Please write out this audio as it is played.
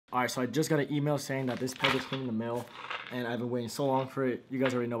Alright, so I just got an email saying that this package came in the mail, and I've been waiting so long for it. You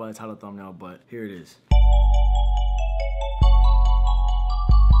guys already know by the title thumbnail, but here it is.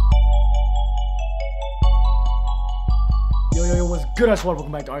 Yo, what's good, everyone?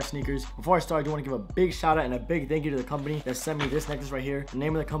 Welcome back to rsneakers. Before I start, I do want to give a big shout out and a big thank you to the company that sent me this necklace right here. The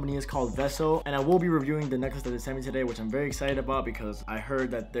name of the company is called Vesso, and I will be reviewing the necklace that they sent me today, which I'm very excited about because I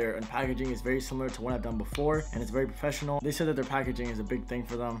heard that their packaging is very similar to what I've done before, and it's very professional. They said that their packaging is a big thing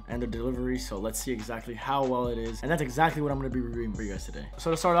for them and their delivery, so let's see exactly how well it is, and that's exactly what I'm going to be reviewing for you guys today.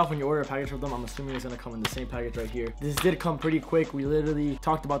 So to start off, when you order a package from them, I'm assuming it's going to come in the same package right here. This did come pretty quick. We literally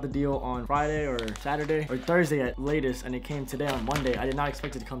talked about the deal on Friday or Saturday or Thursday at latest, and it came today on Monday. I did not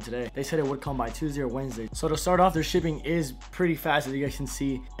expect it to come today. They said it would come by Tuesday or Wednesday. So to start off, their shipping is pretty fast, as you guys can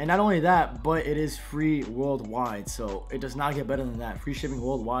see. And not only that, but it is free worldwide. So it does not get better than that. Free shipping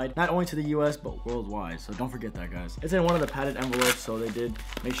worldwide, not only to the US, but worldwide. So don't forget that, guys. It's in one of the padded envelopes, so they did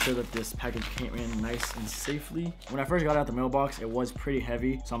make sure that this package came in nice and safely. When I first got it out the mailbox, it was pretty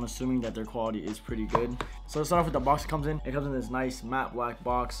heavy, so I'm assuming that their quality is pretty good. So to start off with the box it comes in this nice matte black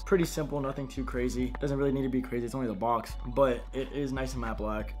box. Pretty simple, nothing too crazy. Doesn't really need to be crazy, it's only the box, but it is nice and matte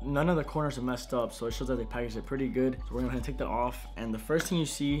black. None of the corners are messed up, so it shows that they packaged it pretty good. So we're gonna go ahead and take that off, and the first thing you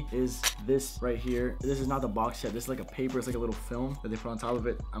see is this right here. This is not the box yet. This is like a paper. It's like a little film that they put on top of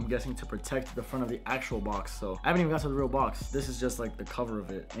it, I'm guessing to protect the front of the actual box. So I haven't even got to the real box. This is just like the cover of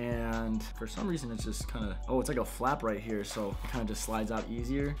it, and for some reason it's just kind of, oh, it's like a flap right here, so it kind of just slides out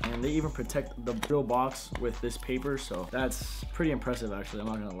easier. And they even protect the real box with this paper, so that's pretty impressive actually. I'm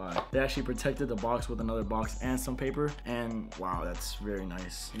not gonna lie, they actually protected the box with another box and some paper, and wow, that's very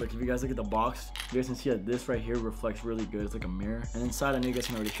nice. Look, if you guys look at the box, you guys can see that this right here reflects really good. It's like a mirror, and inside, I know you guys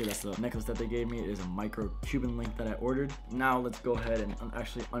can already see that's the necklace that they gave me. It is a micro Cuban link that I ordered. Now let's go ahead and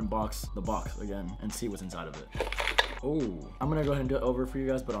actually unbox the box again and see what's inside of it. Oh, I'm gonna go ahead and do it over for you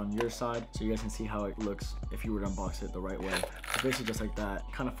guys, but on your side, so you guys can see how it looks if you were to unbox it the right way. It's basically just like that.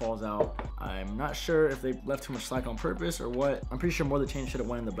 Kind of falls out. I'm not sure if they left too much slack on purpose or what. I'm pretty sure more of the chain should have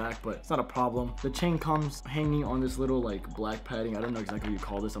went in the back, but it's not a problem. The chain comes hanging on this little like black padding. I don't know exactly what you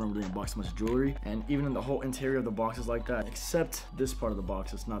call this. I don't really unbox much jewelry, and even in the whole interior of the box is like that, except this part of the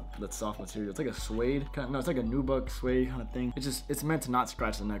box. It's not that soft material. It's like a suede kind of, no, it's like a nubuck suede kind of thing. It's meant to not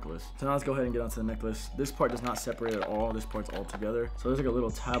scratch the necklace. So now let's go ahead and get onto the necklace. This part does not separate at all. This part's all together. So there's like a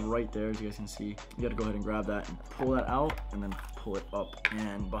little tab right there, as you guys can see. You gotta go ahead and grab that and pull that out, and then pull it up,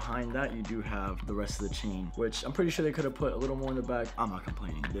 and behind that you do have the rest of the chain, which I'm pretty sure they could have put a little more in the back. I'm not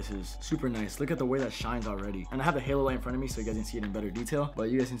complaining. This is super nice. Look at the way that shines already, and I have the halo light in front of me so you guys can see it in better detail, but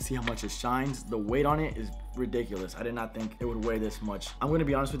you guys can see how much it shines. The weight on it is ridiculous. I did not think it would weigh this much. I'm going to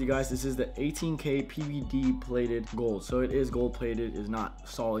be honest with you guys, this is the 18K PVD plated gold, so it is gold plated, is not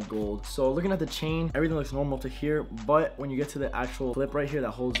solid gold. So looking at the chain, everything looks normal to here, but when you get to the actual clip right here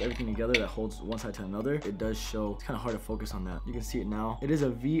that holds everything together, that holds one side to another, it does show. It's kind of hard to focus on that. You can see it now. It is a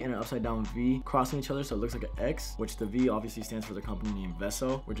V and an upside down V crossing each other, so it looks like an X, which the V obviously stands for the company named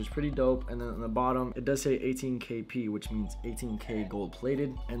Vesso, which is pretty dope. And then on the bottom it does say 18KP, which means 18K gold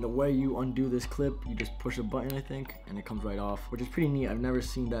plated. And the way you undo this clip, you just push a button, I think, and it comes right off, which is pretty neat. I've never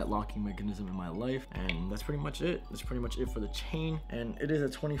seen that locking mechanism in my life, and that's pretty much it. That's pretty much it for the chain, and it is a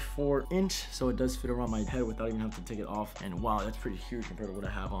 24-inch, so it does fit around my head without even having to take it off. And wow, that's pretty huge compared to what I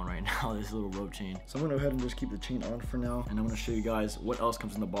have on right now, this little rope chain. So I'm gonna go ahead and just keep the chain on for now, and I'm gonna show you guys what else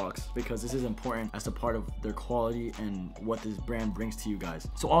comes in the box, because this is important as a part of their quality and what this brand brings to you guys.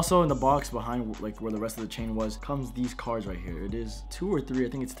 So also in the box behind, like where the rest of the chain was, comes these cards right here. It is 2 or 3, I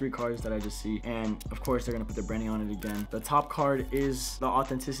think it's 3 cards that I just see, and of course they're gonna put their branding on it again. The top card is the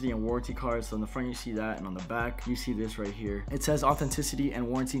authenticity and warranty card, so in the front you see that, and on the back you see this right here. It says authenticity and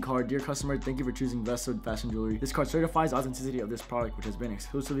warranty card. Dear customer, thank you for choosing Vesso fashion jewelry. This card certifies authenticity of this product, which has been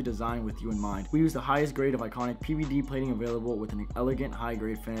exclusively designed with you in mind. We use the highest grade of iconic PVD plating available with an elegant high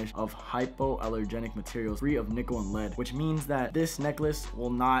grade finish of hypoallergenic materials free of nickel and lead, which means that this necklace will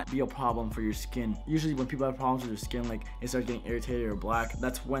not be a problem for your skin. Usually when people have problems with their skin, like it starts getting irritated or black,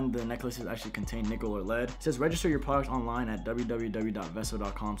 that's when the necklaces actually contain nickel or lead. It says register your product online at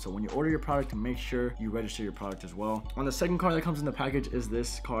www.vesso.com, so when you order your product, make sure you register your product as well. On the second card that comes in the package is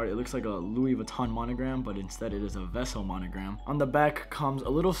this card. It looks like a Louis Vuitton monogram, but instead it is a Vesso monogram. On the back comes a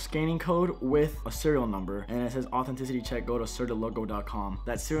little scanning code with a serial number, and it says authenticity check. Go to certilogo.com.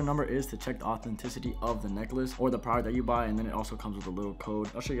 That serial number is to check the authenticity of the necklace or the product that you buy, and then it also comes with a little code.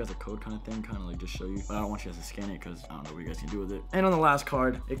 I'll show you guys a code kind of thing, kind of like just show you, but I don't want you guys to scan it because I don't know what you guys can do with it. And on the last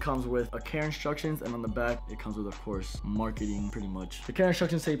card, it comes with a care instructions, and on the back, it comes with, of course, marketing pretty much. The care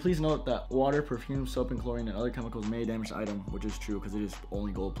instructions say, please note that water, perfume, soap, and chlorine and other chemicals may damage the item, which is true because it is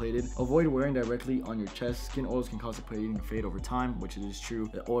only gold plated. Avoid wearing directly on your chest. Skin oils can cause the plating to fade over time, which is true.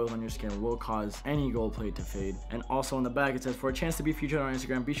 The oils on your skin will cause any gold plate to fade. And also on the back, it says, for a chance to be featured on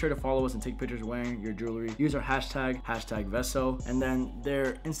Instagram, be sure to follow us and take pictures wearing your jewelry. Use our hashtag Vesso. And then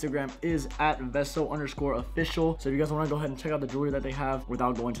their Instagram is at Vesso_official. So if you guys want to go ahead and check out the jewelry that they have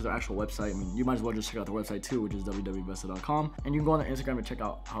without going to their actual website, I mean, you might as well just check out their website too, which is www.vesso.com. And you can go on their Instagram and check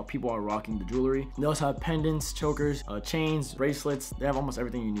out how people are rocking the jewelry. They also have pendants, chokers, chains, bracelets. They have almost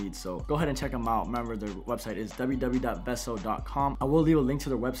everything you need. So go ahead and check them out. Remember, their website is www.vesso.com. I will leave a link to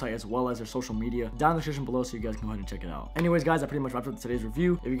their website as well as their social media down in the description below so you guys can go ahead and check it out. Anyways, guys, that pretty much wraps up today's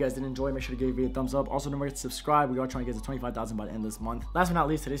review. If you guys did enjoy, make sure to give the video a thumbs up. Also, don't forget to subscribe. We are trying to get to 25,000 by the end of this month. Last but not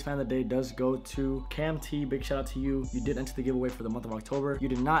least, today's fan of the day does go to Cam T. Big shout out to you. You did enter the giveaway for the month of October. You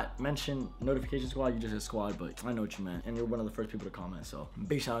did not mention notification squad. You just said squad, but I know what you meant. And you're one of the first people to comment. So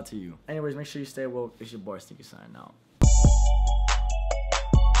big shout out to you. Anyways, make sure you stay woke. It's your boy Sneaker signing out.